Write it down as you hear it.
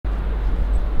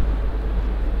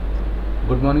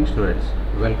Good morning students,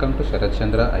 welcome to Sarat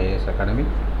Chandra IAS Academy.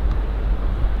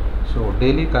 So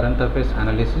daily current affairs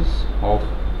analysis of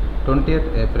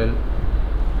 20th April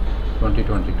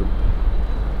 2022.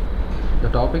 The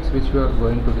topics which we are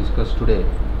going to discuss today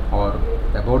are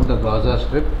about the Gaza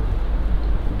Strip,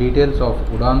 details of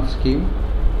Udan Scheme,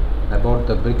 about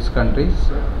the BRICS countries,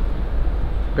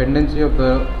 pendency of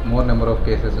the more number of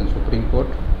cases in Supreme Court,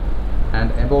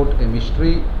 and about a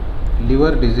mystery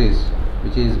liver disease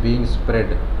which is being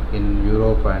spread in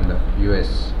Europe and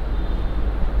US.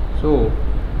 So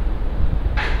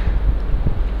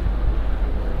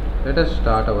let us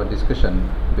start our discussion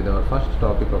with our first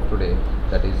topic of today,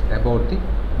 that is about the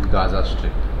Gaza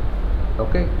Strip.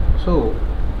 Okay, so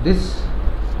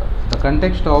the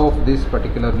context of this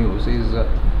particular news is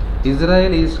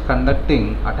Israel is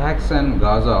conducting attacks in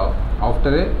Gaza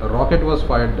after a rocket was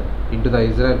fired into the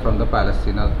Israel from the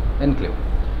Palestine enclave.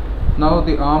 Now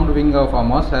the armed wing of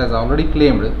Hamas has already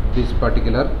claimed this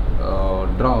particular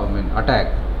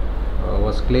attack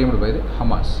was claimed by the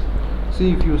Hamas.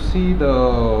 See, if you see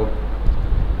the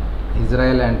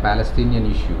Israel and Palestinian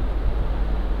issue,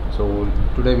 so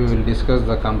today we will discuss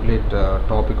the complete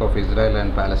topic of Israel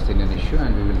and Palestinian issue,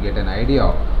 and we will get an idea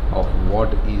of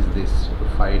what is this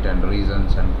fight and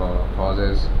reasons and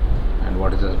causes, and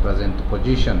what is the present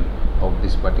position of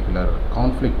this particular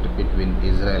conflict between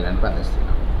Israel and Palestine.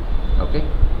 Okay,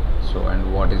 so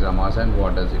and what is Hamas and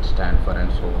what does it stand for,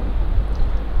 and so on.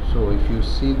 So if you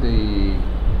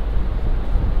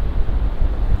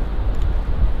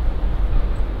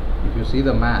see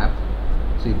the map,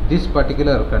 see this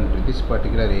particular country, this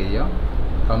particular area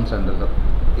comes under the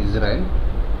Israel.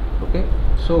 Okay,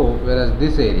 so whereas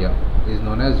this area is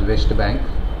known as West Bank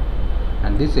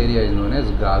and this area is known as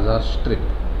Gaza Strip.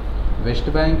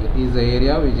 West Bank is the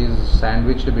area which is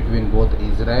sandwiched between both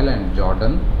Israel and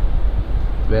Jordan,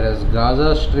 whereas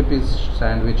Gaza Strip is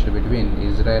sandwiched between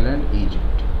Israel and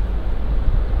Egypt.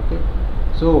 Okay,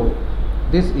 so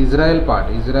this Israel part,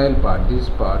 this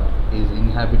part is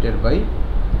inhabited by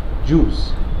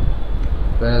Jews,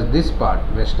 whereas this part,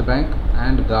 West Bank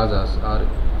and Gaza, are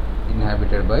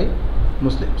inhabited by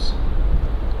Muslims.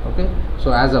 Okay,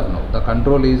 so as of now, the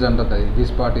control is under this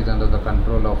part is under the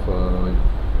control of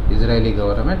Israeli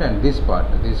government, and this part,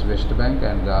 this West Bank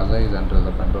and Gaza, is under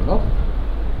the control of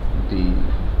the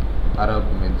Arab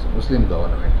means Muslim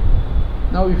government.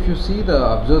 Now if you see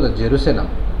observe the Jerusalem,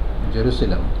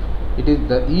 it is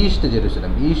the East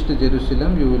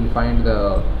Jerusalem, you will find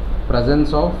the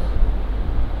presence of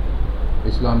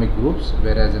Islamic groups,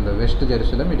 whereas in the West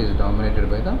Jerusalem it is dominated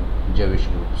by the Jewish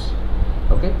groups.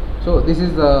 Okay, so this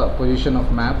is the position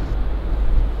of map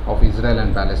of Israel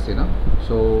and Palestine.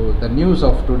 So the news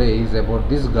of today is about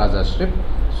this Gaza Strip.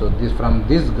 So from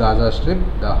this Gaza Strip,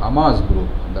 the Hamas group,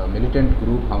 the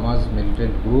Hamas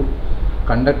militant group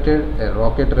conducted a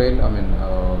rocket raid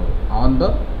on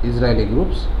the Israeli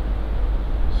groups.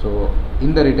 So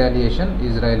in the retaliation,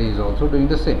 Israel is also doing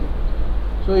the same.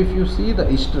 So if you see the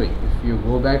history, if you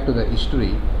go back to the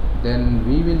history, then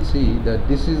we will see that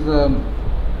this is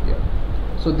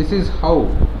so this is how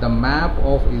the map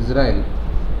of Israel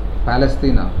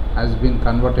Palestine has been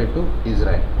converted to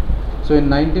Israel. So in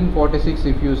 1946,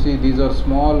 if you see, these are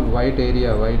small white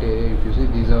area, if you see,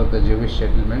 these are the Jewish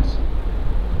settlements.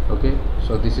 Okay,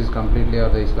 so this is completely are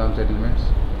the Islam settlements,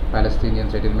 Palestinian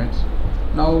settlements.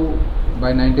 Now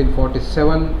by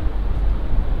 1947,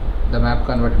 the map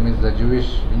converted means the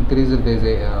Jewish increased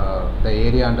the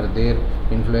area under their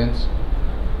influence.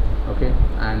 Okay,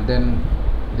 and then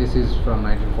this is from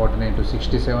 1949 to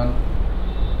 67,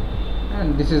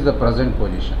 and this is the present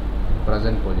position.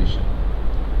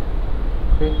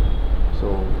 Okay, so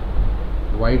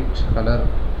white color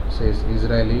says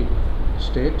Israeli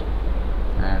state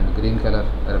and green color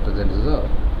represents the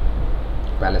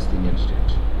Palestinian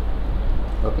state.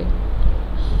 Okay,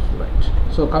 right.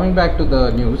 So coming back to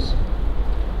the news,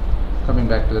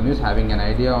 having an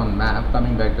idea on map,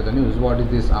 coming back to the news, what is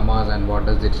this Hamas and what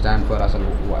does it stand for?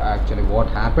 Actually what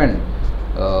happened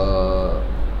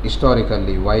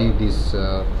historically, why this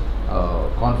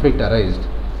conflict arose?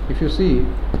 If you see,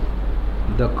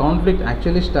 the conflict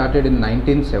actually started in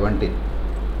 1917.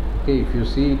 Okay, if you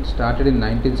see, it started in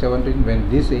 1917 when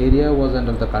this area was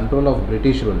under the control of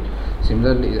British rule.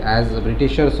 Similarly, as the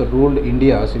Britishers ruled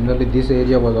India, similarly this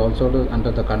area was also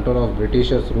under the control of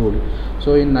Britishers rule.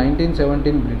 So in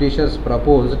 1917, Britishers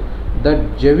proposed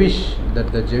that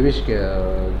the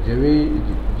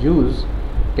Jews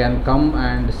can come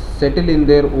and settle in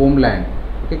their homeland.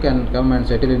 Okay, can come and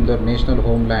settle in their national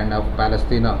homeland of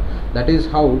Palestine. That is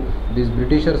how these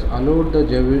Britishers allowed the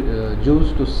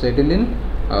Jews to settle in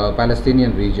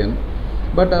Palestinian region.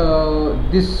 But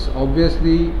this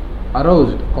obviously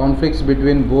aroused conflicts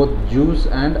between both Jews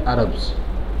and Arabs.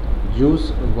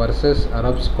 Jews versus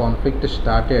Arabs conflict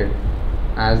started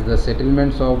as the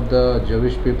settlements of the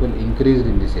Jewish people increased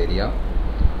in this area.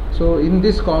 So in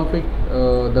this conflict,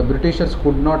 the Britishers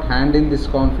could not handle this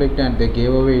conflict, and they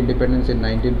gave away independence in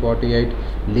 1948,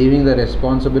 leaving the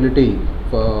responsibility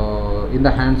in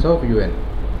the hands of UN.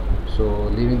 So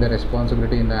leaving the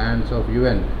responsibility in the hands of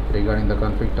UN regarding the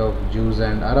conflict of Jews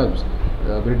and Arabs,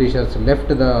 the Britishers left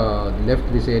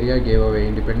this area, gave away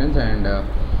independence, and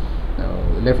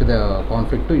left the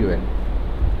conflict to UN.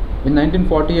 In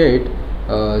 1948,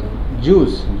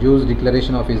 Jews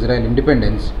declaration of Israel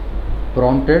independence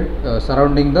prompted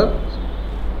surrounding the.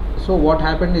 So what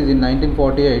happened is, in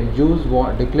 1948, Jews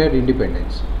declared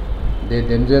independence. They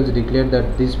themselves declared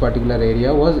that this particular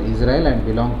area was Israel and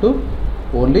belonged to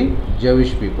only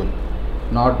Jewish people,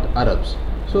 not Arabs.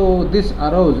 So this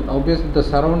aroused obviously the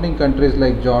surrounding countries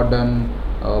like Jordan,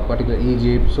 particularly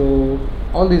Egypt. So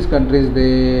all these countries,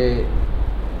 they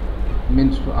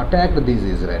attacked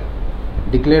Israel,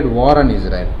 declared war on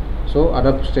Israel. So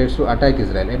Arab states to attack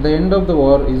Israel. At the end of the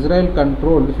war, Israel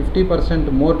controlled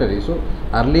 50% more territory. So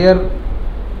earlier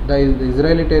the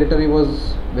Israeli territory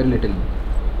was very little.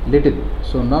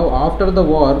 So now after the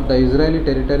war, the Israeli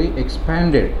territory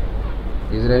expanded.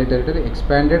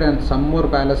 And some more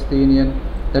Palestinian.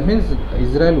 That means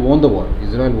Israel won the war.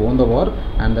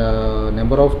 And the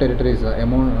number of territories, the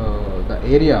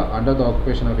area under the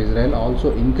occupation of Israel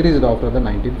also increased after the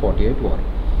 1948 war.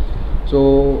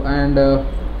 So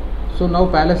now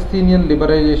Palestinian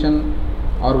Liberation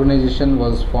Organization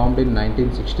was formed in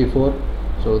 1964.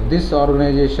 So this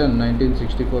organization,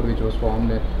 1964, which was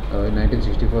formed in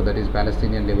 1964, that is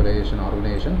Palestinian Liberation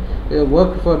Organization, they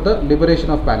worked for the liberation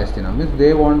of Palestine. Means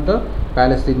they want the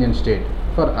Palestinian state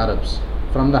for Arabs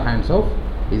from the hands of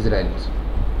Israelis.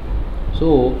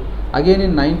 So again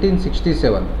in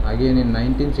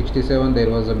 1967, there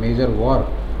was a major war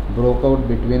broke out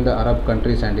between the Arab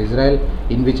countries and Israel,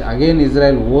 in which again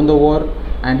Israel won the war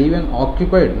and even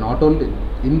occupied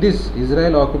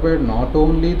Israel occupied not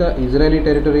only the Israeli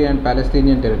territory and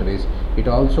Palestinian territories, it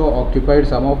also occupied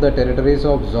some of the territories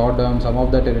of Jordan, some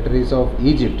of the territories of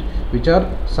Egypt, which are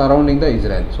surrounding the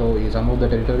Israel. So some of the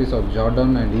territories of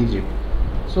Jordan and Egypt.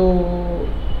 So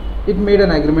it made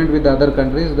an agreement with the other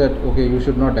countries that okay, you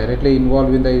should not directly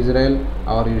involve in the Israel,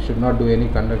 or you should not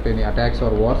conduct any attacks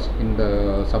or wars in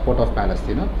the support of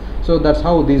Palestine. So that's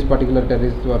how these particular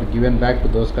territories were given back to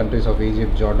those countries of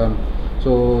Egypt, Jordan.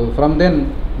 So from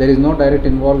then there is no direct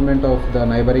involvement of the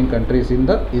neighboring countries in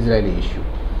the Israeli issue.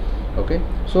 Okay.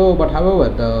 So but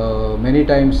however, many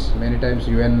times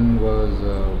UN was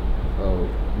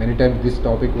many times this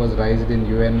topic was raised in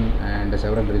UN and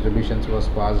several resolutions was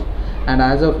passed, and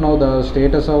as of now the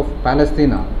status of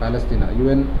Palestine,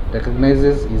 UN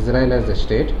recognizes Israel as a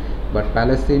state, but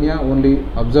Palestine only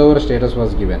observer status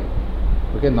was given.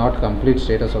 Okay, not complete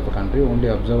status of a country, only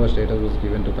observer status was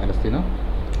given to Palestine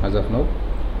as of now.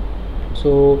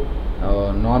 So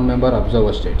non-member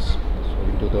observer states. So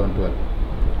in 2012,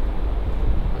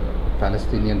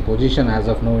 Palestinian position as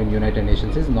of now in United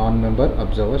Nations is non-member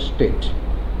observer state.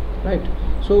 Right.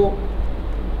 So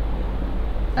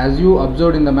as you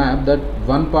observed in the map, that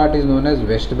one part is known as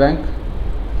West Bank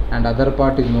and other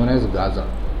part is known as Gaza.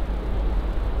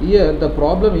 Here the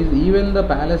problem is even the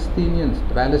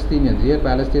Palestinians here,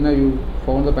 Palestine, you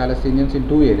found the Palestinians in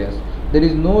two areas. There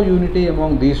is no unity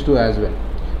among these two as well,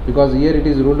 because here it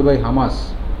is ruled by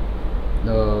Hamas.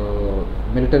 The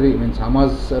military means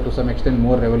Hamas to some extent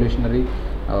more revolutionary,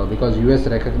 because US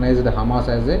recognized Hamas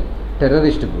as a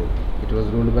terrorist group. It was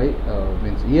ruled by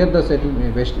means here the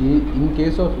settlement in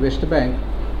case of West Bank,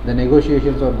 the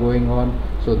negotiations are going on.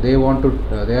 So they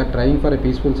are trying for a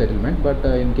peaceful settlement, but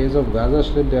in case of Gaza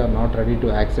Strip, they are not ready to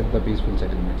accept the peaceful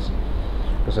settlements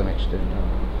to some extent.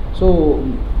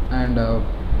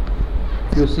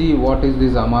 If you see what is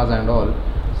this Hamas and all,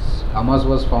 Hamas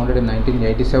was founded in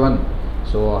 1987.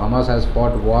 So Hamas has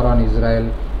fought war on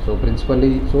Israel. So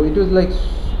principally, so it was like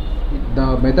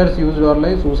the methods used are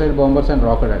like suicide bombers and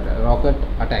rocket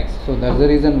attacks. So that's the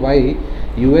reason why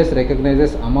US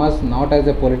recognizes Hamas not as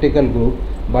a political group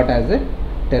but as a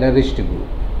terrorist group.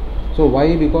 So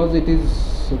why? Because it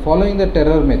is following the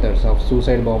terror methods of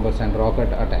suicide bombers and rocket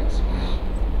attacks.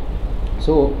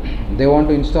 So they want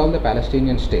to install the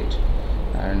Palestinian state,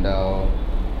 and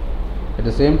at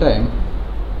the same time,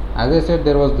 as I said,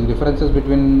 there was the differences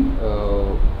between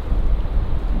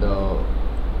the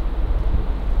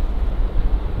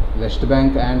West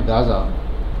Bank and Gaza.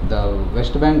 The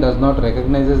West Bank does not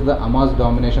recognize the Hamas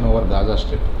domination over Gaza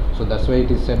Strip. So that's why it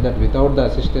is said that without the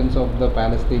assistance of the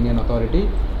Palestinian Authority,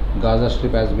 Gaza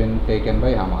Strip has been taken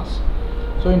by Hamas.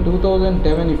 So in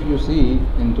 2007, if you see,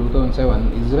 in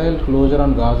 2007, Israel closure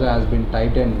on Gaza has been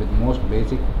tightened with most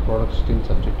basic products still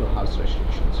subject to harsh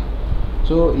restrictions.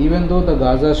 So even though the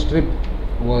Gaza Strip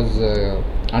was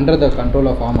under the control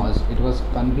of Hamas, it was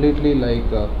completely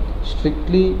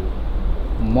strictly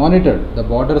monitored. The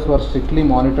borders were strictly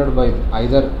monitored by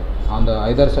either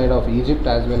side of Egypt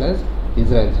as well as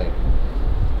Israel side.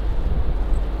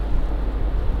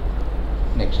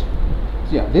 Next.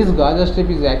 So yeah, this Gaza Strip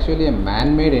is actually a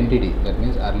man-made entity. That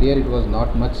means earlier it was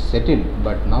not much settled,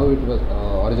 but now it was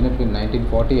originated in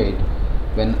 1948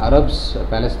 when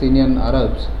Palestinian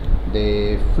Arabs,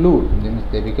 they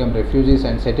became refugees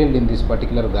and settled in this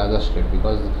particular Gaza Strip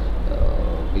because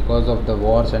of the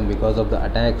wars and because of the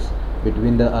attacks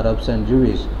between the Arabs and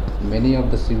Jewish. Many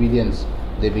of the civilians,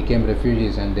 they became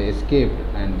refugees and they escaped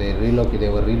and they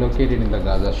were relocated in the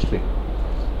Gaza Strip.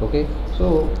 Okay,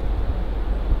 so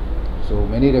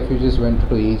many refugees went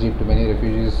to Egypt, many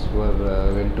refugees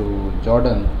went to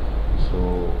Jordan.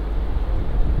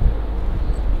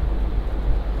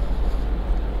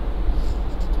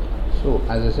 So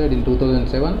as I said, in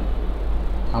 2007,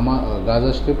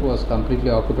 Gaza Strip was completely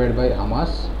occupied by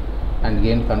Hamas and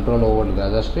gained control over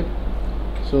Gaza Strip.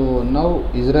 So now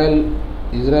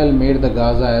Israel made the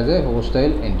Gaza as a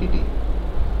hostile entity.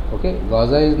 Okay,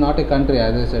 Gaza is not a country,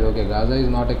 as I said. Okay, Gaza is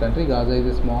not a country. Gaza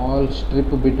is a small strip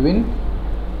between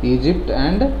Egypt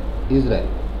and Israel.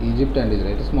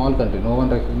 It's a small country. No one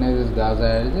recognizes Gaza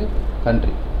as a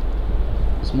country.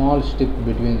 Small strip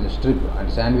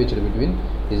and sandwiched between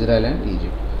Israel and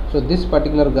Egypt. So this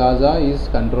particular Gaza is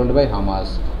controlled by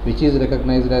Hamas, which is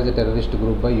recognized as a terrorist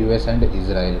group by US and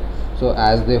Israel. So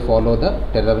as they follow the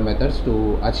terror methods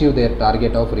to achieve their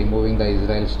target of removing the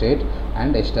Israel state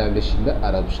and establishing the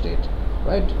Arab state,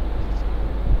 right?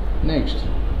 Next.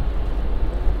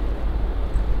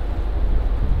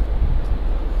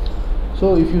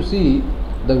 So if you see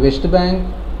the West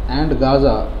Bank and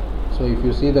Gaza, so if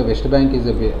you see the West Bank is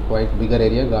a quite bigger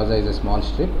area, Gaza is a small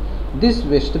strip. This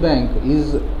West Bank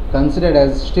is considered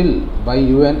as still by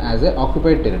UN as a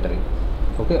occupied territory.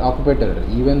 Okay, occupied territory.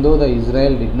 Even though the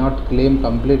Israel did not claim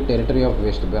complete territory of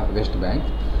West Bank,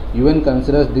 UN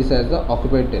considers this as the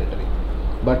occupied territory.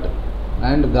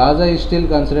 And Gaza is still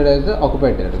considered as the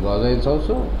occupied territory. Gaza is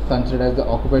also considered as the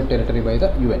occupied territory by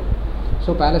the UN.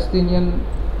 So Palestinian,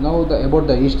 now about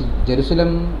the East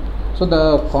Jerusalem. So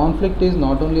the conflict is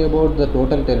not only about the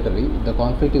total territory, the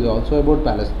conflict is also about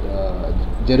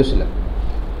Jerusalem.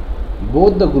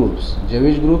 Both the groups,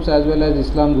 Jewish groups as well as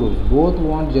Islam groups, both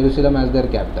want Jerusalem as their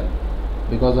capital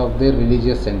because of their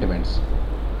religious sentiments.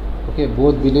 Okay,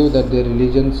 both believe that their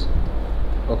religions,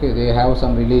 okay, they have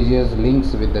some religious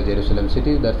links with the Jerusalem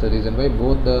city. That's the reason why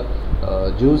both the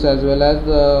Jews as well as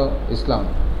the Islam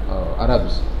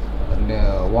Arabs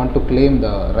want to claim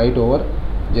the right over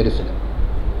Jerusalem.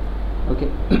 Okay.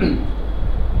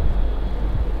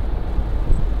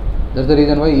 That's the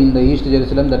reason why in the East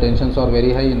Jerusalem the tensions are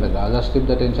very high, in the Gaza Strip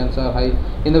the tensions are high,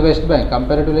 in the West Bank,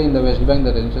 comparatively in the West Bank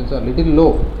the tensions are little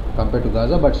low compared to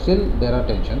Gaza, but still there are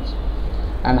tensions.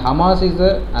 And Hamas is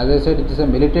as I said, it is a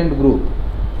militant group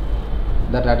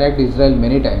that attacked Israel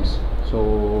many times.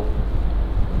 So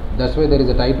that's why there is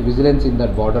a tight vigilance in the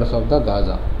borders of the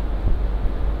Gaza.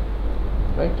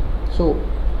 Right? So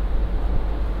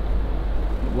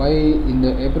why in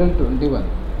the April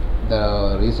 21,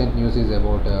 the recent news is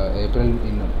about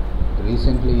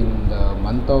recently in the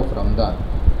month of Ramadan.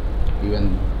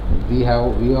 Even we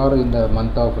are in the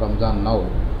month of Ramadan now.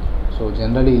 So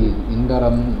generally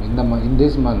in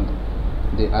this month,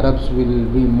 the Arabs will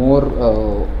be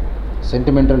more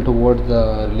sentimental towards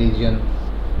the religion.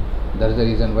 That's the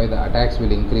reason why the attacks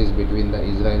will increase between the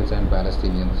Israelis and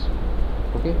Palestinians.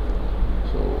 Okay,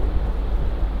 so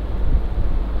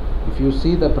if you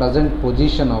see the present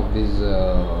position of this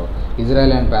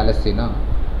Israel and Palestine,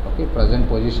 okay, present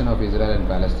position of Israel and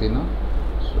Palestine.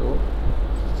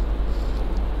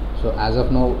 So as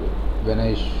of now, when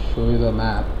I show you the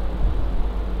map,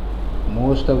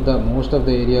 most of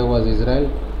the area was Israel,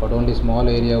 but only small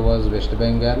area was West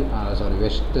Bank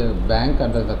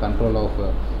under the control of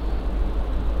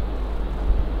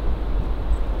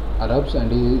Arabs,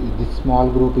 and this small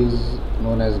group is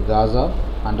known as Gaza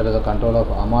under the control of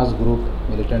Hamas group,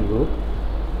 militant group.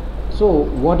 So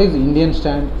what is Indian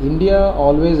stand? India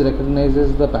always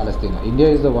recognizes the Palestine. India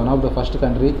is the one of the first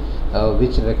country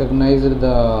which recognized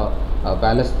the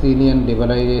Palestinian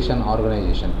Liberation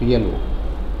Organization, PLO,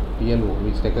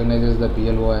 which recognizes the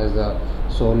PLO as a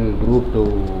sole group to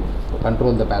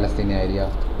control the Palestinian area.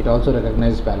 It also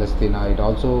recognizes Palestine. It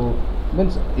also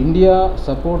Means India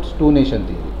supports two nation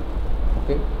theory.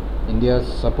 Okay, India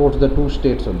supports the two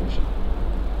state solution.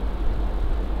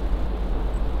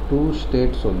 Two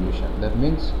state solution. That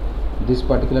means this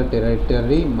particular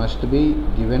territory must be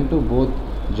given to both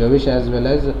Jewish as well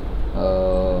as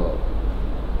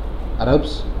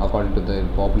Arabs according to their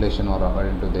population or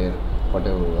according to their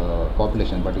whatever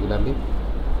population particularly.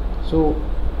 So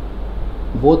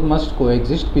both must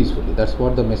coexist peacefully. That's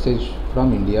what the message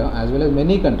from India as well as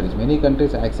many countries. Many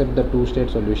countries accept the two state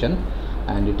solution,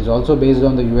 and it is also based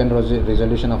on the UN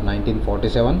resolution of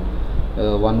 1947.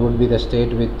 One would be the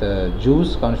state with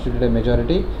Jews constitute a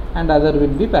majority, and other will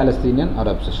be Palestinian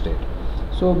Arab state.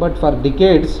 So but for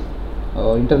decades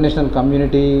international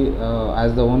community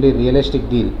as the only realistic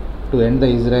deal to end the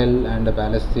Israel and the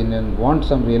Palestinian want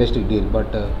some realistic deal,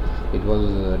 but it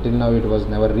was till now it was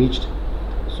never reached.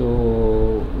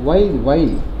 So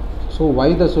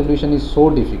why the solution is so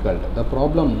difficult? The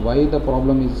problem, why the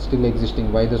problem is still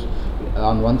existing? Why this,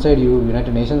 on one side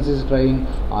United Nations is trying,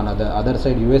 on the other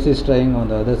side US is trying, on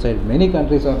the other side many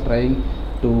countries are trying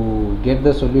to get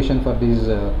the solution for this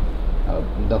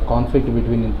the conflict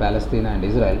between Palestine and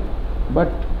Israel.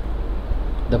 But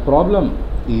the problem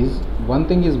is, one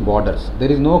thing is borders.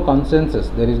 There is no consensus,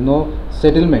 there is no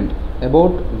settlement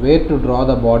about where to draw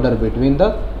the border between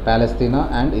the Palestine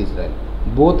and Israel.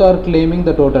 Both are claiming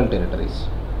the total territories.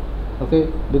 Okay,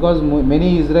 because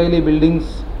many Israeli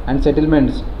buildings and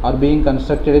settlements are being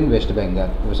constructed in West Bank.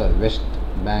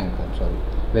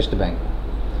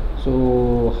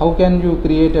 So how can you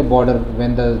create a border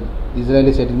when the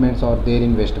Israeli settlements are there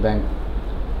in West Bank?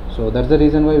 So that's the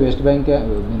reason why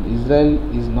Israel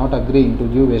is not agreeing to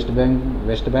give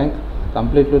West Bank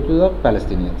completely to the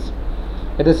Palestinians.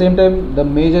 At the same time, the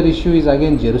major issue is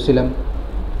again Jerusalem.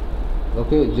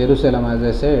 Okay, Jerusalem, as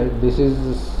I said, this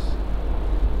is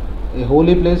a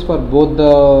holy place for both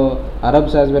the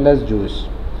Arabs as well as Jews.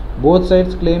 Both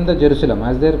sides claim the Jerusalem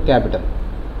as their capital,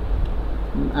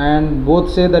 and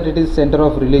both say that it is center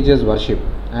of religious worship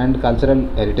and cultural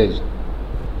heritage.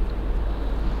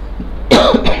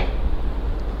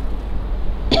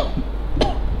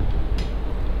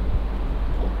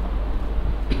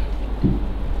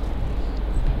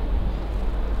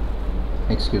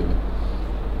 Excuse me.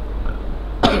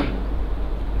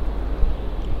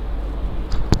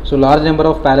 So large number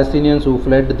of Palestinians who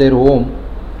fled their home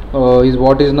is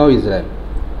what is now Israel.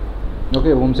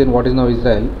 Okay, homes in what is now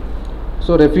Israel.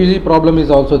 So refugee problem is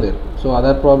also there. So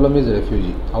other problem is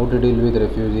refugee, how to deal with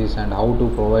refugees and how to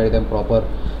provide them proper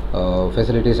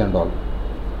facilities and all.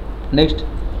 Next,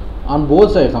 on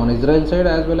both sides, on Israel side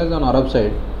as well as on Arab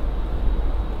side,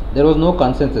 there was no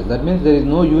consensus. That means there is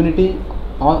no unity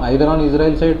on either on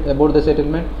Israel side about the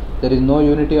settlement. There is no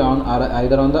unity on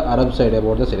either on the Arab side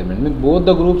about the settlement. Means both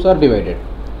the groups are divided.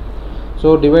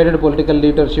 So divided political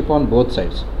leadership on both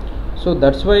sides. So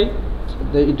that's why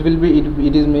it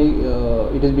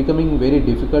is becoming very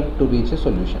difficult to reach a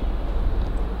solution.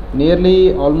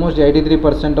 Nearly almost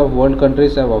 83% of world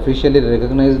countries have officially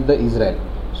recognized the Israel.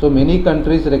 So many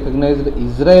countries recognized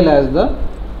Israel as the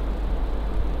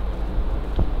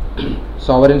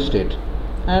sovereign state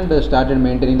and started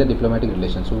maintaining the diplomatic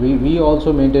relations. So we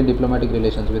also maintain diplomatic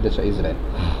relations with Israel.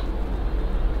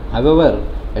 However,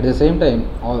 at the same time,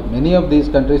 many of these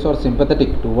countries are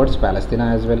sympathetic towards Palestine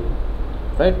as well,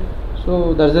 right?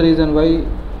 So that's the reason why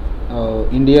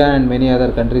India and many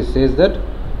other countries says that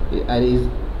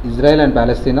Israel and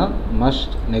Palestine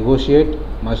must negotiate,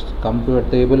 must come to a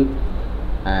table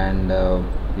and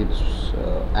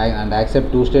and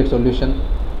accept two-state solution,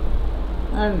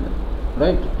 and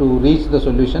right, to reach the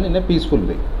solution in a peaceful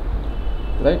way,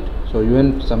 right? So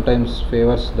UN sometimes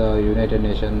favors the United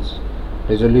Nations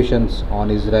resolutions on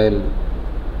Israel,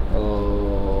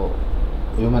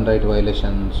 human right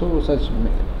violations. So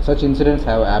such incidents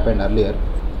have happened earlier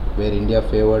where India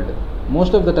favored.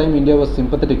 Most of the time India was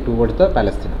sympathetic towards the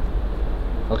Palestine.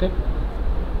 Okay,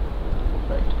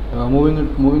 right.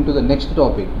 Moving to the next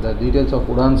topic, the details of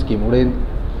Udan Scheme.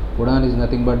 Udan is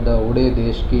nothing but the Ude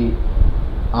Desh Ki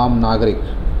Aam Nagarik,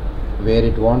 where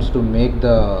it wants to make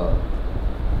the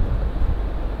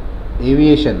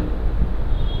aviation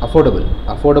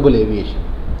affordable aviation.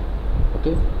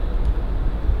 Okay,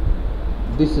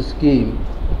 this scheme,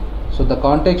 so the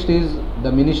context is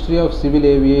the Ministry of Civil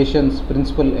Aviation's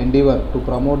principal endeavor to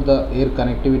promote the air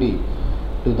connectivity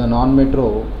to the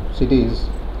non-metro cities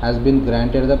has been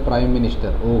granted the Prime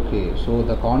Minister. Okay, so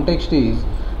the context is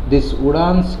this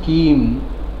Udan scheme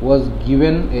was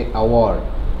given a award,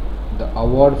 the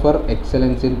award for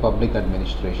excellence in public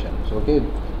administration. So okay,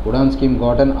 Udan scheme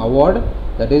got an award,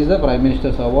 that is the Prime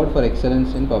Minister's award for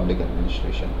excellence in public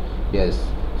administration. Yes,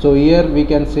 So here we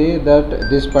can say that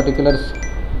this particular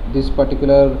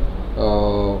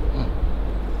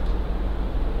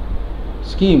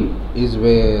scheme is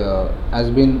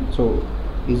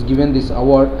is given this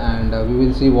award, and we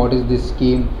will see what is this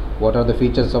scheme, what are the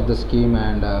features of the scheme,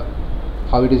 and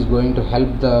how it is going to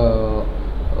help the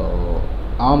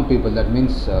armed people, that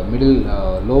means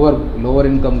lower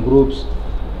income groups,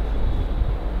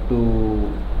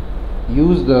 to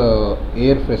use the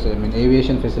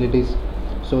aviation facilities.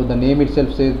 So the name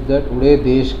itself says that Ude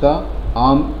Desh Ka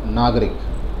Aam Nagarik,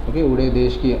 okay, Ude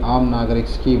Desh Ki Aam Nagarik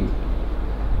scheme.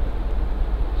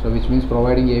 So which means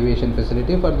providing aviation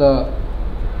facility for the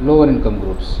lower income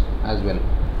groups as well,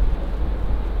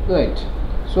 right?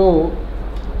 So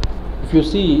if you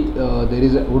see, there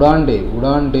is a Udan Day.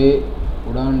 Udan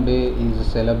Day is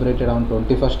celebrated on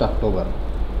 21st October.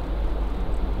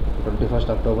 21st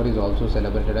October is also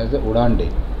celebrated as the Udan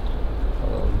Day,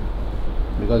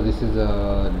 because this is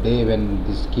a day when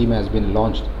this scheme has been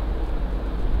launched.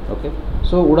 Okay,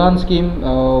 so Udan scheme,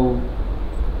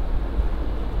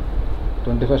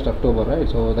 21st October, right?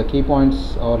 So the key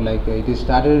points are like, it is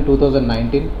started in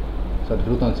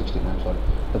 2016. I'm sorry.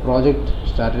 The project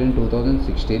started in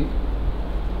 2016.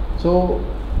 So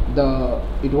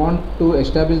it want to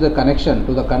establish the connection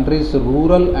to the country's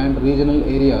rural and regional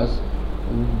areas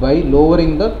by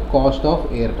lowering the cost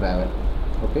of air travel.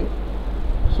 Okay,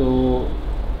 so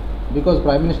because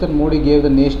Prime Minister Modi gave the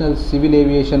National Civil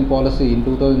Aviation Policy in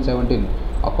 2017,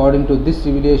 according to this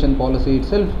civil aviation policy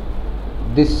itself,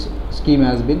 this scheme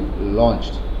has been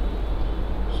launched.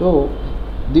 So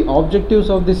the objectives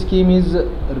of this scheme is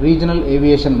regional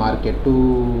aviation market,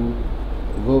 to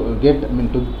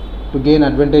gain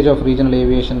advantage of regional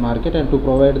aviation market, and to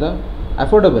provide the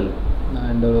affordable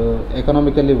and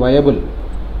economically viable,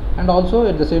 and also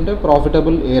at the same time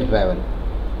profitable air travel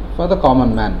for the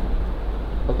common man.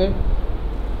 Okay,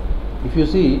 if you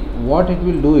see, what it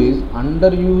will do is,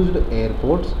 underused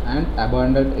airports and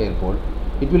abandoned airport,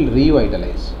 it will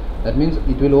revitalize. That means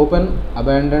it will open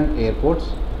abandoned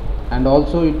airports, and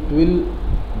also it will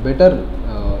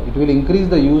increase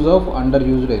the use of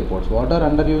underused airports. What are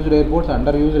underused airports?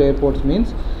 Underused airports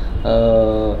means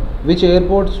which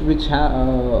airports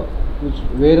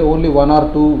where only one or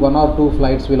two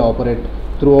flights will operate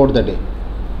throughout the day.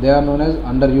 They are known as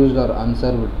underused or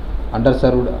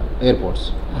underserved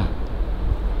airports.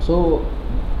 So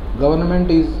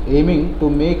government is aiming to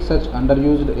make such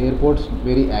underused airports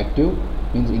very active,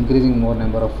 means increasing more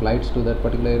number of flights to that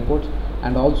particular airports,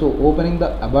 and also opening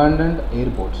the abandoned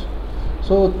airports.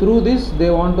 So through this they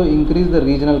want to increase the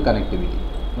regional connectivity.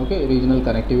 Okay, regional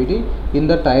connectivity in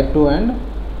the tier 2 and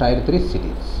tier 3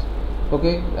 cities.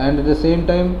 Okay, and at the same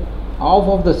time, half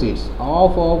of the seats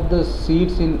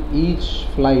in each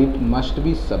flight must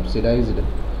be subsidized.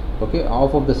 Okay,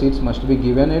 half of the seats must be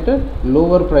given at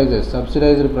lower prices,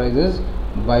 subsidized prices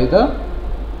by the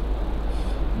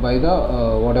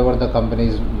whatever the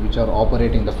companies which are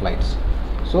operating the flights.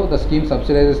 So the scheme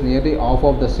subsidizes nearly half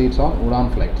of the seats on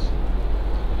Udan flights,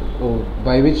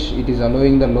 by which it is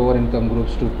allowing the lower income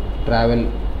groups to travel,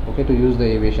 okay, to use the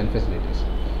aviation facilities.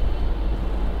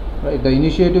 Right, the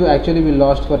initiative actually will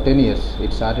last for 10 years.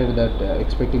 It started that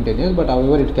expecting 10 years, but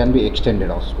however it can be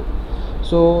extended also.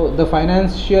 So the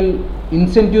financial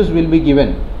incentives will be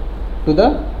given to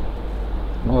the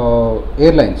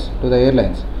airlines,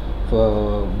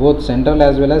 for both central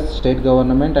as well as state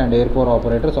government and airport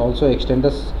operators also extend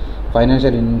the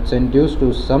financial incentives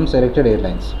to some selected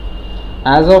airlines.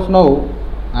 As of now,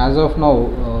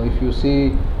 if you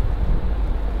see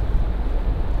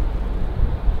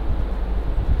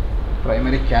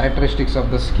primary characteristics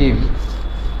of the scheme,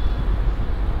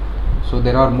 so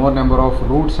there are more number of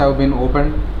routes have been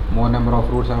opened,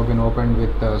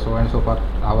 with so and so per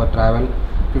hour travel.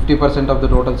 50% of the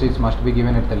total seats must be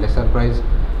given at the lesser price.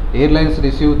 Airlines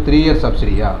receive 3-year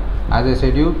subsidy. Yeah, as I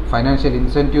said you, financial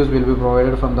incentives will be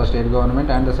provided from the state government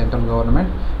and the central government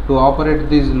to operate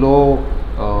these low,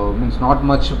 means not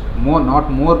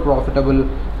more profitable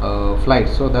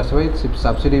flights. So that's why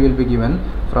subsidy will be given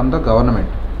from the government.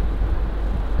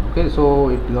 Okay, so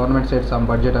government set some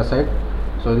budget aside.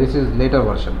 So this is later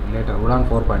version, Udan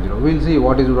 4.0. We will see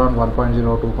what is Udan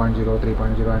 1.0, 2.0,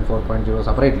 3.0 and 4.0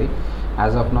 separately.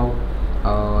 As of now,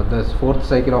 the 4th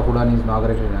cycle of Udan is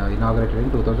inaugurated in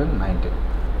 2019.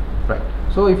 Right.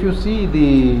 So if you see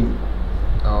the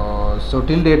so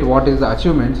till date, what is the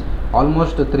achievements?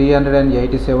 Almost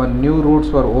 387 new routes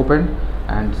were opened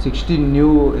and 16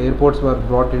 new airports were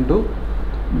brought into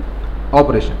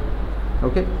operation.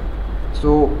 Okay.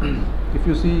 So if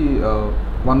you see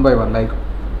one by one, like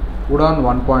Udan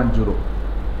 1.0.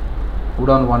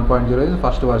 Udan 1.0 is the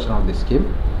first version of this scheme.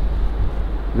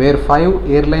 where 5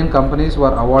 airline companies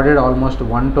were awarded almost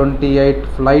 128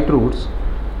 flight routes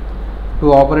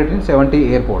to operate in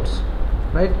 70 airports,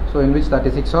 right? So in which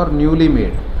 36 are newly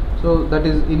made. So that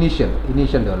is initial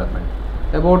development.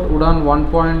 About Udan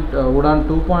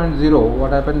 2.0,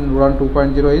 what happened in Udan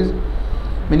 2.0 is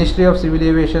Ministry of Civil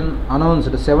Aviation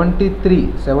announced 73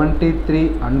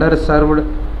 underserved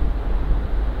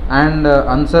and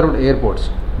unserved airports.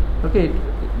 Okay,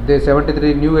 the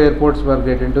 73 new airports were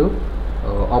get into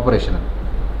operational,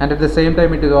 and at the same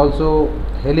time it is also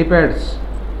helipads.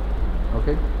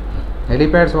 Okay,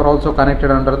 helipads were also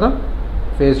connected under the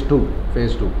phase 2.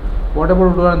 What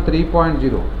about Udan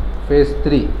 3.0? Phase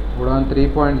 3, Udan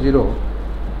 3.0.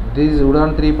 This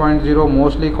Udan 3.0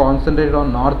 mostly concentrated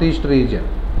on northeast region,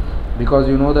 because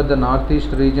you know that the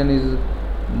northeast region is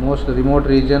most remote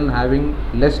region having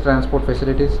less transport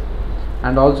facilities,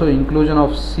 and also inclusion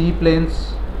of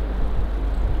seaplanes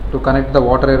to connect the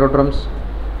water aerodromes,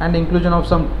 and inclusion of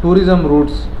some tourism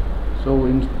routes. So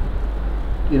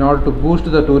in order to boost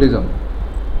the tourism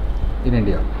in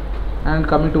India. And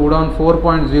coming to Udan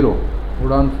 4.0,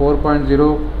 Udan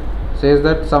 4.0 says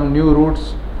that some new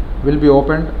routes will be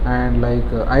opened, and like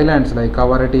islands like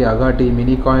Kavarati, Agati,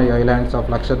 Minikoi islands of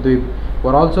Lakshadweep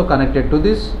were also connected to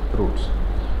these routes.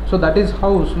 So that is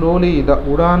how slowly the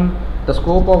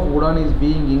scope of Udan is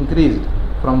being increased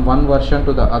from one version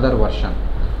to the other version.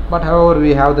 But however,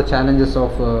 we have the challenges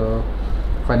of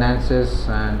finances,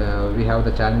 and we have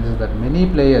the challenges that many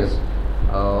players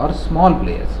are small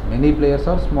players.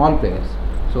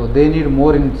 So they need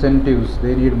more incentives,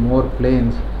 they need more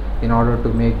planes in order to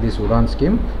make this Udan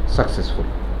scheme successful.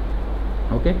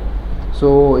 Okay,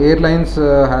 so airlines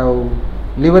have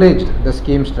leveraged the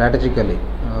scheme strategically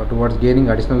towards gaining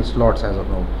additional slots as of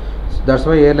now. So that's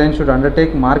why airlines should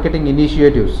undertake marketing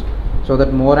initiatives, so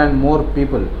that more and more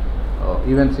people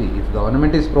even see if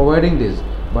government is providing this,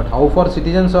 but how far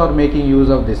citizens are making use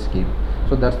of this scheme.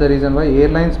 So that's the reason why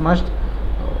airlines must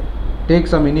take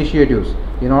some initiatives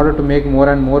in order to make more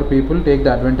and more people take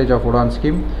the advantage of Udan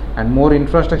scheme, and more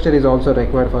infrastructure is also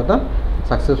required for the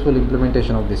successful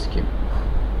implementation of this scheme,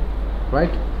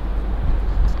 right?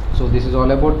 So this is all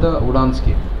about the Udan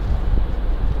scheme.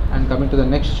 And coming to the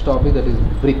next topic, that is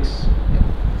BRICS.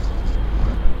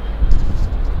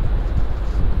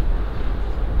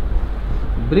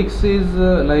 BRICS is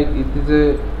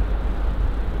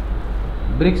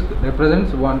BRICS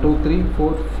represents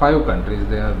 5 countries.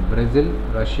 They are Brazil,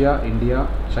 Russia, India,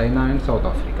 China and South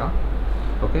Africa.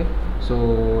 Okay,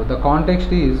 so the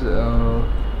context is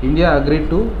India agreed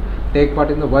to take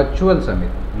part in the virtual summit.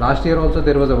 Last year also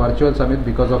there was a virtual summit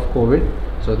because of COVID.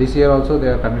 So this year also they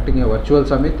are conducting a virtual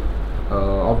summit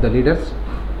of the leaders.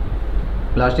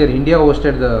 Last year India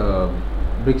hosted the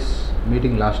BRICS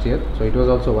meeting last year, so it was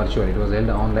also virtual, it was held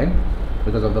online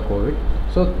because of the COVID.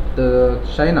 So the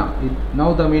China,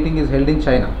 now the meeting is held in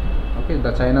China. Okay,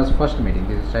 the China's first meeting.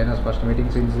 This is China's first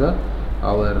meeting since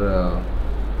our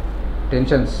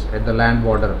tensions at the land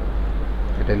border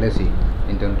at LAC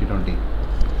in 2020.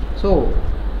 So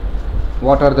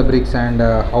what are the BRICS and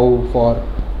how far,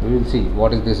 we will see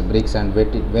what is this BRICS and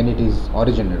when it is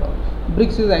originated.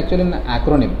 BRICS is actually an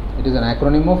acronym. It is an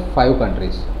acronym of 5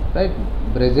 countries, right?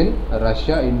 Brazil,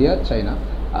 Russia, India, China.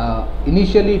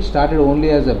 Initially it started only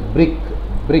as a BRIC.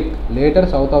 Later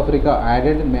South Africa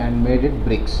added and made it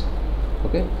BRICS.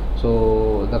 Okay,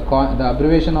 so the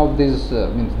abbreviation of this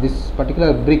means this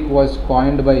particular BRIC was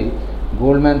coined by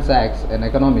Goldman Sachs, an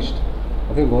economist.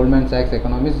 Okay, Goldman Sachs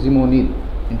economist Jim O'Neill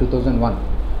in 2001.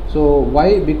 So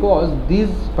why? Because this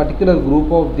particular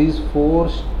group of these 4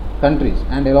 countries,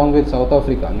 and along with South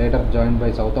Africa, later joined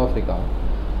by South Africa,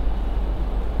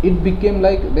 it became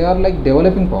like they are like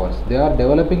developing powers. They are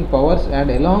developing powers, and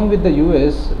along with the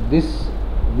US, this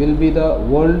will be the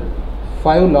world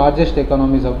 5 largest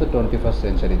economies of the 21st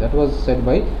century. That was said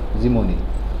by Jim O'Neill.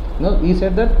 Now he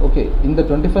said that okay, in the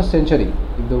 21st century,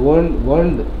 if the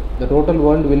the total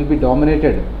world will be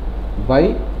dominated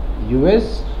by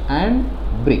US and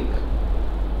BRIC.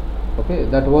 Okay,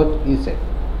 that what he said.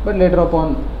 But later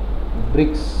upon,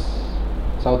 BRICS,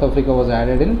 South Africa was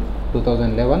added in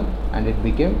 2011 and it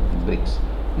became BRICS.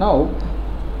 Now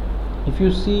if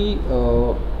you see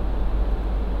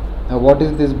what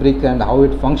is this BRICS and how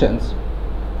it functions,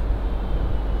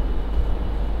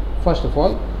 first of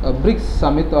all, BRICS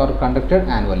summit are conducted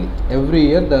annually. Every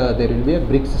year there will be a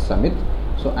BRICS summit.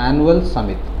 So annual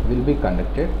summit will be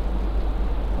conducted.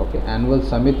 Okay, annual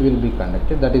summit will be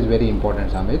conducted. That is very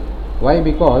important summit. Why?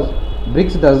 Because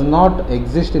BRICS does not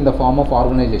exist in the form of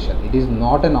organization. It is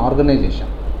not an organization.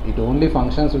 It only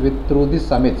functions through these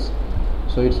summits.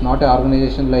 So it's not an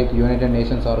organization like United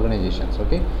Nations organizations.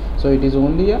 Okay, so it is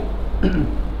only a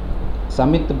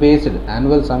summit based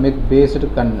annual summit based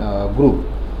group.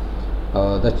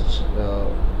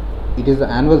 It is the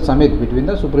annual summit between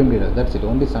the supreme leaders. That's it.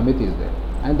 Only summit is there,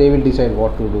 and they will decide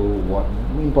what to do. What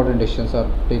important decisions are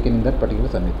taken in that particular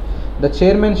summit. The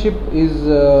chairmanship is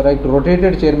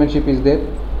rotated chairmanship is there.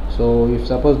 So if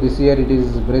suppose this year it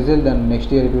is Brazil, then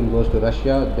next year it will goes to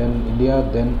Russia, then India,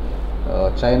 then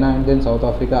China, and then South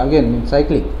Africa. Again, in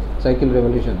cycle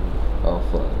revolution of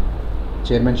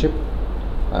chairmanship.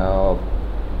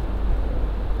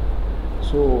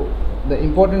 So the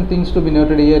important things to be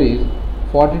noted here is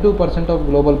 42% of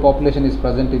global population is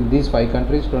present in these 5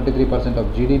 countries, 23% of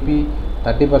GDP,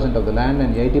 30% of the land,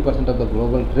 and 80% of the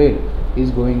global trade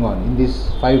is going on in these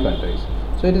 5 countries.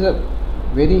 So it is a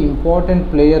very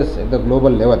important players at the global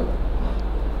level.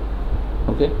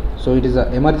 Okay, so it is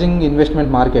an emerging investment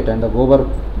market and a global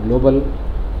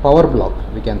power block,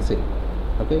 we can say.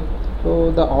 Okay,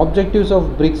 so the objectives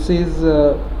of BRICS is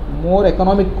more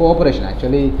economic cooperation.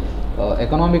 Actually,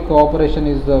 economic cooperation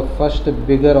is the first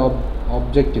bigger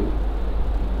objective.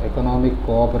 Economic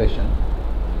cooperation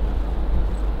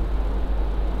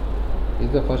is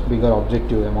the first bigger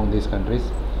objective among these countries,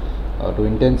 to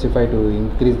intensify, to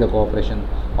increase the cooperation.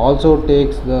 Also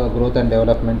takes the growth and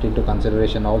development into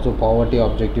consideration. Also poverty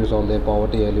objectives, all their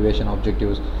poverty elevation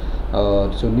objectives.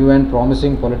 So new and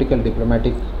promising political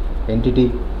diplomatic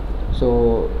entity.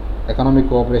 So economic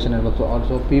cooperation, and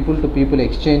also people to people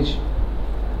exchange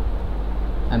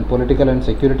and political and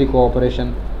security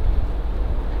cooperation.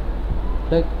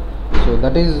 Right. So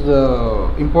that is the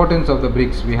importance of the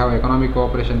BRICS. We have economic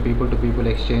cooperation, people to people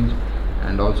exchange,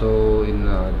 and also in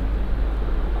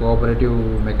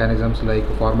cooperative mechanisms like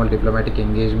formal diplomatic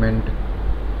engagement,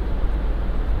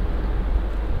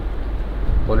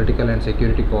 political and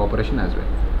security cooperation as well.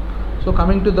 So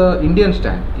coming to the Indian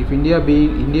stand, if India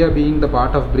being the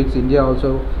part of BRICS, India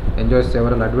also enjoys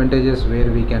several advantages where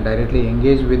we can directly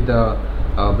engage with the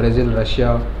Brazil,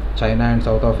 Russia, China, and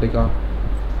South Africa.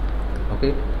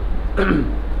 Okay,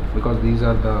 because these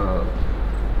are the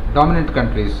dominant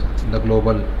countries in the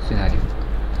global scenario.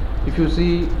 If you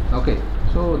see, okay,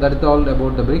 so that is all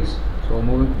about the BRICS. So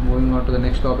moving on to the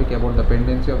next topic about the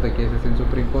pendency of the cases in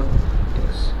Supreme Court.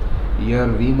 Yes, here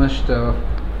we must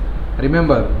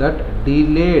remember that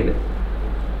delayed,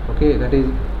 okay, that is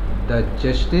the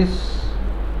justice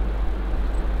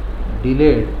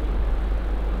delayed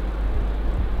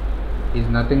is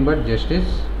nothing but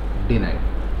justice denied.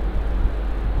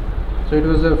 So it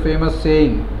was a famous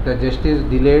saying, the justice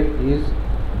delayed is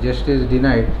justice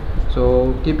denied.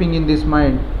 So keeping in this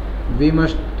mind, we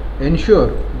must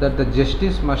ensure that the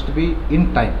justice must be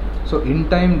in time. So in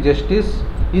time justice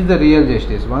is the real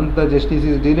justice. Once the justice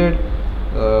is delayed,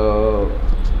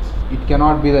 it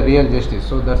cannot be the real justice.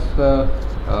 So that's the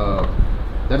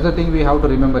thing we have to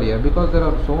remember here, because there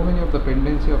are so many of the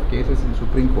pendency of cases in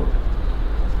Supreme Court.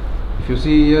 If you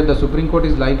see here, the Supreme Court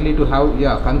is likely to have,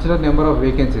 consider number of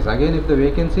vacancies. Again, if the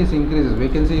vacancies increases,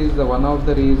 vacancy is the one of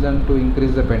the reason to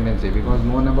increase the pendency, because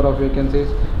more number of vacancies,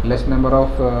 less number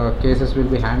of cases will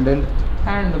be handled,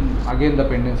 and again the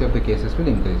pendency of the cases will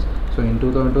increase. So in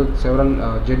 2002, several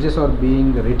judges are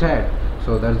being retired.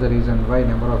 So that's the reason why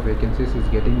number of vacancies is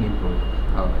getting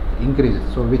increased.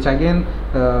 So which again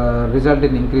result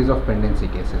in increase of pendency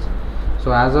cases.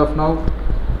 So as of now,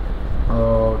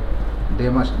 they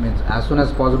must, means as soon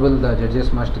as possible the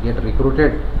judges must get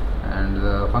recruited, and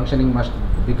the functioning must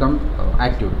become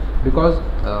active, because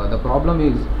the problem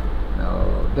is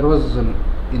there was in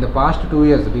the past 2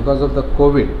 years, because of the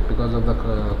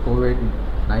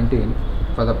COVID-19,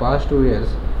 for the past 2 years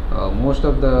most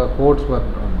of the courts were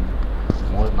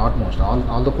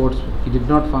all the courts did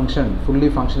not function fully.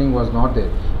 Functioning was not there.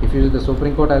 If you see, the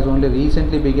Supreme Court has only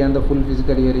recently began the full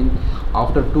physical hearing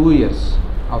after 2 years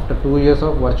of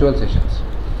virtual sessions.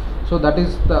 So that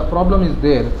is the problem is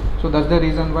there. So that's the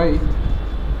reason why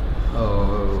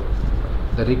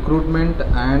the recruitment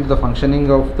and the functioning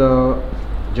of the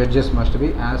judges must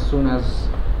be as soon as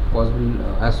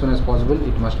possible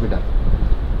it must be done.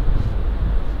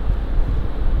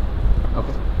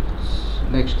 Okay,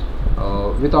 next,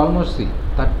 with almost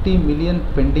 30 million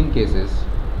pending cases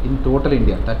in total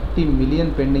India, 30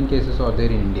 million pending cases are there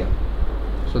in India.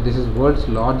 So this is world's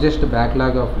largest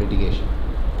backlog of litigation.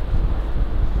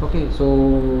 Okay,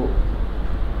 so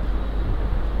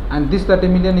and this 30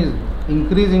 million is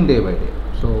increasing day by day.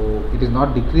 So it is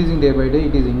not decreasing day by day,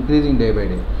 it is increasing day by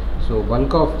day. So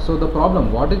the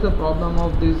problem, what is the problem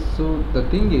of this? So the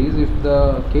thing is, if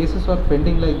the cases are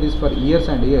pending like this for years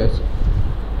and years,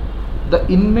 The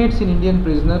inmates in Indian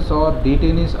prisoners or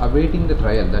detainees awaiting the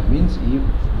trial. That means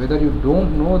whether you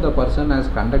don't know the person has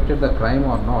conducted the crime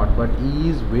or not, but he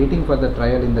is waiting for the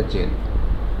trial in the jail.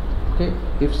 Okay,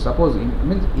 if suppose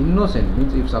means innocent,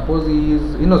 means if suppose he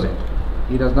is innocent,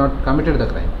 he does not committed the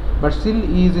crime, but still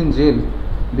he is in jail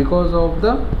because of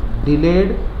the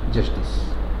delayed justice,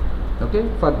 okay,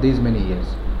 for these many years.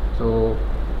 So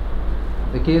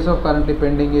the case of currently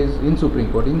pending is in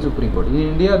Supreme Court. In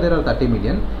India there are 30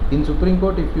 million. In Supreme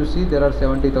Court, if you see, there are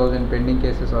 70,000 pending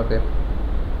cases are there.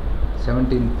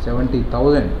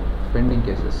 70,000 pending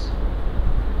cases.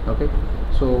 Okay,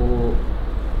 so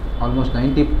almost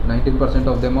 19%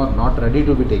 of them are not ready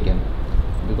to be taken,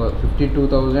 because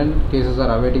 52,000 cases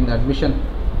are awaiting the admission.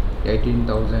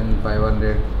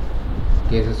 18,500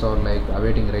 cases are like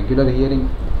awaiting regular hearing.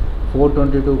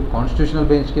 422 constitutional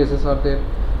bench cases are there.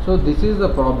 So this is the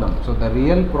problem. So the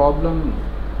real problem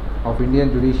of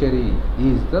Indian judiciary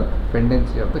is the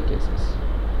pendency of the cases.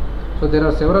 So there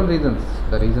are several reasons.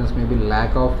 The reasons may be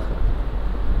lack of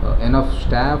enough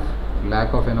staff,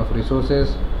 lack of enough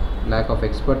resources, lack of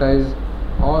expertise,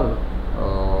 or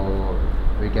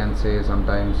we can say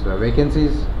sometimes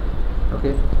vacancies.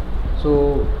 Okay,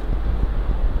 so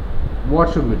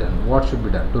what should be done? What should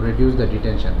be done to reduce the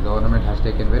detention? Government has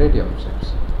taken variety of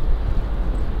steps.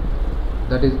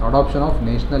 That is adoption of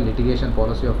National Litigation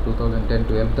Policy of 2010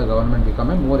 to help the government become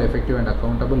a more effective and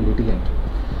accountable litigant,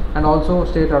 and also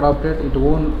state adopted its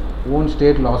own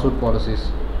state lawsuit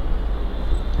policies.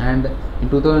 And in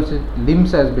 2006,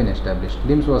 LIMS has been established.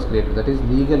 LIMS was created, that is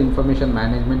Legal Information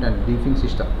Management and Briefing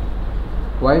System.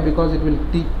 Why? Because it will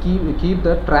keep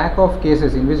the track of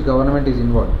cases in which government is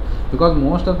involved, because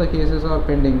most of the cases are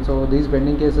pending. So these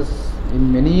pending cases,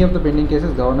 in many of the pending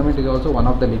cases, government is also one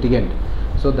of the litigant.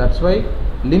 So that's why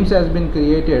LIMS has been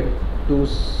created to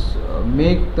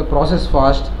make the process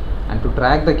fast and to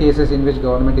track the cases in which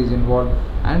government is involved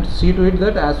and see to it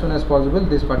that as soon as possible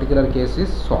this particular case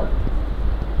is solved.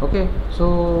 Okay,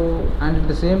 so and at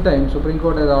the same time, Supreme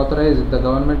Court has authorized the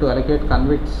government to allocate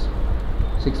convicts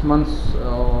 6 months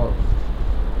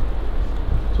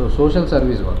so social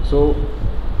service work. So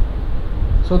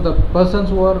the persons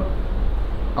who are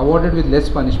awarded with less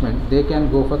punishment, they can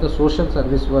go for the social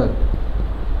service work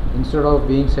instead of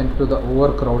being sent to the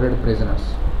overcrowded prisons.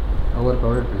 Okay,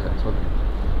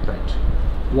 right.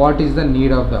 What is the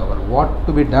need of the hour? What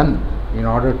to be done in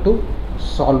order to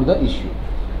solve the issue?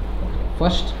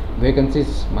 First,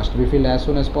 vacancies must be filled as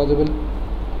soon as possible.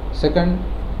 Second,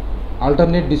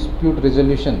 alternate dispute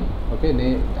resolution.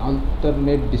 Okay,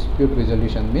 alternate dispute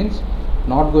resolution means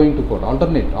not going to court.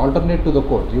 Alternate to the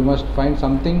court. You must find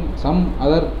some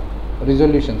other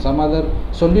resolution, some other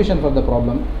solution for the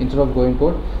problem instead of going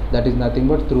court. That is nothing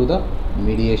but through the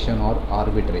mediation or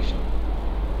arbitration.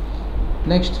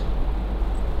 Next,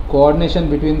 coordination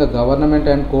between the government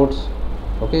and courts.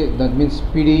 Okay, that means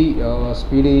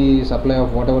speedy supply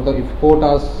of whatever if court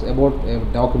asks about a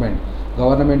document,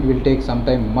 government will take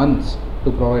sometime months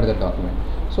to provide the document.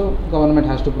 So government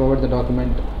has to provide the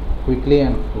document quickly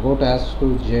and court has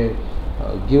to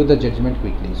give the judgment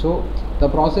quickly. So the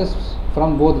process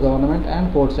from both government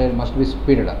and court side must be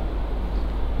speeded up.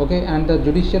 Okay, and the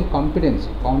judicial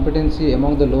competency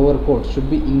among the lower courts should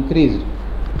be increased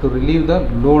to relieve the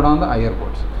load on the higher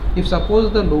courts. If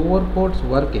suppose the lower courts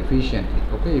work efficiently,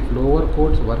 okay, if lower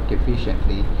courts work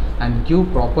efficiently and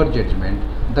give proper judgment,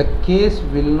 the case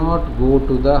will not go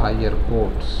to the higher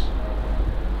courts.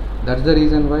 That's the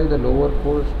reason why the lower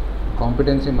courts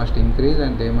competency must increase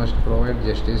and they must provide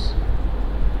justice,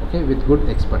 okay, with good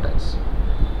expertise.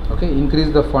 Okay,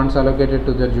 increase the funds allocated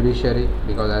to the judiciary,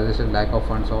 because as I said, lack of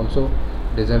funds also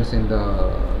results in the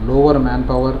lower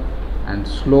manpower and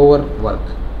slower work.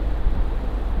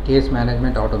 Case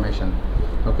management automation.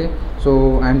 Okay,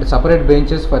 so and separate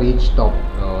benches for each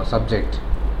subject.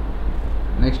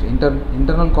 Next,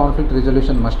 internal conflict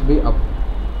resolution must be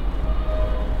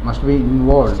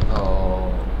involved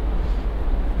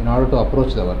in order to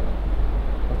approach the work.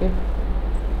 Okay,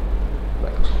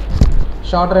 right.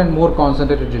 Shorter and more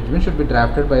concentrated judgment should be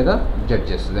drafted by the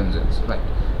judges themselves. Right.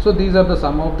 So these are the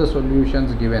some of the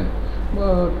solutions given,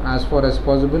 but as far as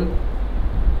possible,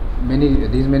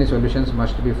 these many solutions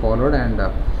must be followed, and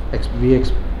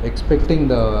expecting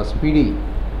the speedy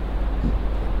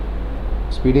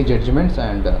judgments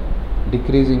and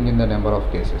decreasing in the number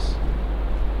of cases.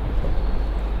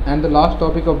 And the last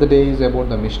topic of the day is about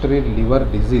the mystery liver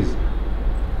disease.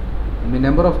 The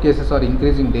number of cases are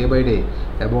increasing day by day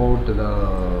about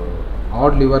the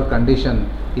odd liver condition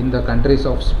in the countries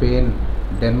of Spain,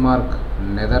 Denmark,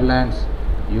 Netherlands,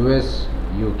 US,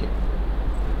 UK.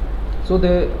 So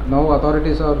now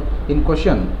authorities are in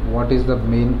question what is the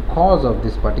main cause of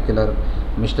this particular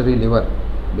mystery liver,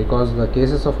 because the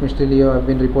cases of mystery liver have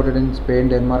been reported in Spain,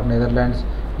 Denmark, Netherlands,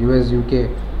 US, UK.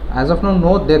 As of now,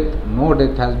 no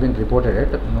death has been reported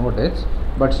yet, no deaths,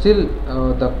 but still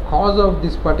the cause of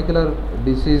this particular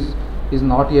disease is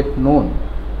not yet known.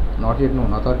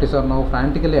 Authorities are now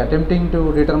frantically attempting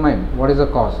to determine what is the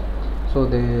cause. So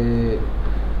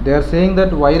they are saying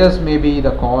that virus may be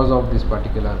the cause of this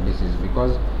particular disease,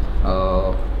 because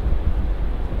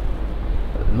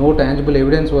no tangible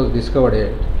evidence was discovered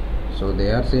yet. So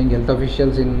they are saying health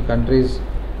officials in countries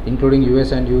including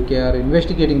US and UK are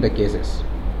investigating the cases.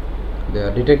 They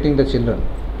are detecting the children.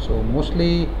 So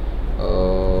mostly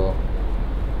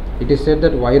it is said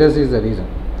that virus is the reason.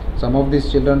 Some of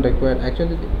these children required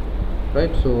actually,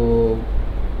 right? So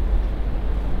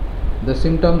the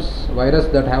symptoms, virus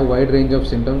that have wide range of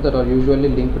symptoms that are usually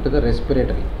linked to the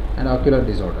respiratory and ocular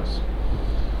disorders.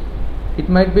 It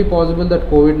might be possible that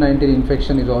COVID-19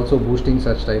 infection is also boosting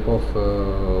such type of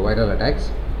viral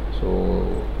attacks. So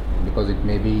because it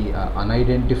may be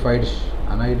unidentified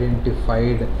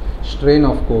strain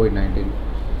of COVID-19.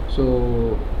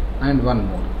 So, and one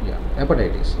more,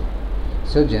 hepatitis.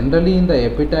 So generally in the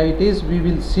hepatitis we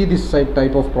will see this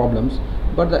type of problems,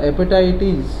 but the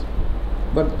hepatitis,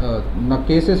 the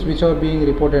cases which are being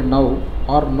reported now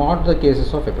are not the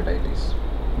cases of hepatitis.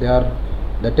 They are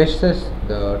the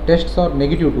tests are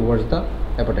negative towards the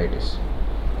hepatitis,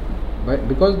 but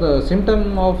because the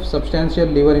symptom of substantial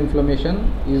liver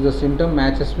inflammation is the symptom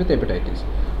matches with hepatitis,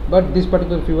 but this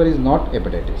particular fever is not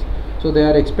hepatitis. So they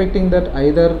are expecting that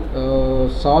either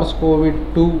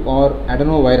SARS-CoV-2 or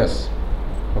adenovirus,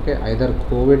 either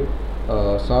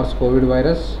SARS-CoV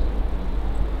virus,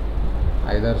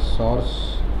 either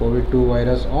SARS-CoV-2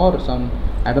 virus or some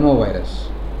adenovirus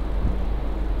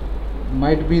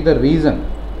might be the reason,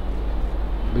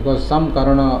 because some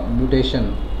corona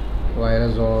mutation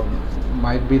virus or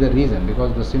might be the reason,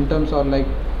 because the symptoms are like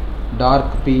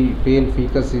dark pale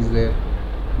fecus is there,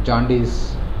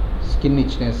 jaundice, skin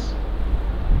itchiness,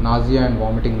 nausea and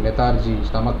vomiting, lethargy,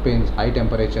 stomach pains, high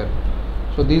temperature.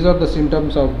 So these are the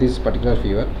symptoms of this particular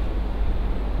fever,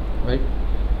 right?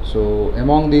 So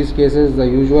among these cases, the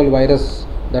usual virus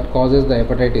that causes the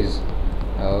hepatitis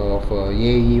of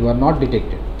AE were not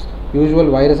detected. Usual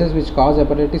viruses which cause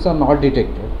hepatitis are not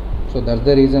detected. So that's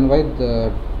the reason why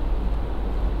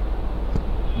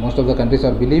most of the countries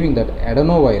are believing that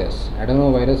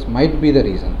adenovirus might be the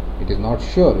reason. It is not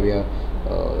sure.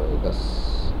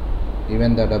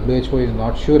 Even the WHO is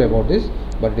not sure about this,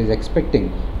 but it is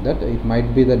expecting that it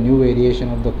might be the new variation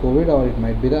of the COVID, or it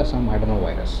might be some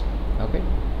adenovirus. Okay.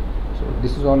 So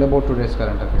this is all about today's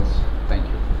current affairs. Thank you.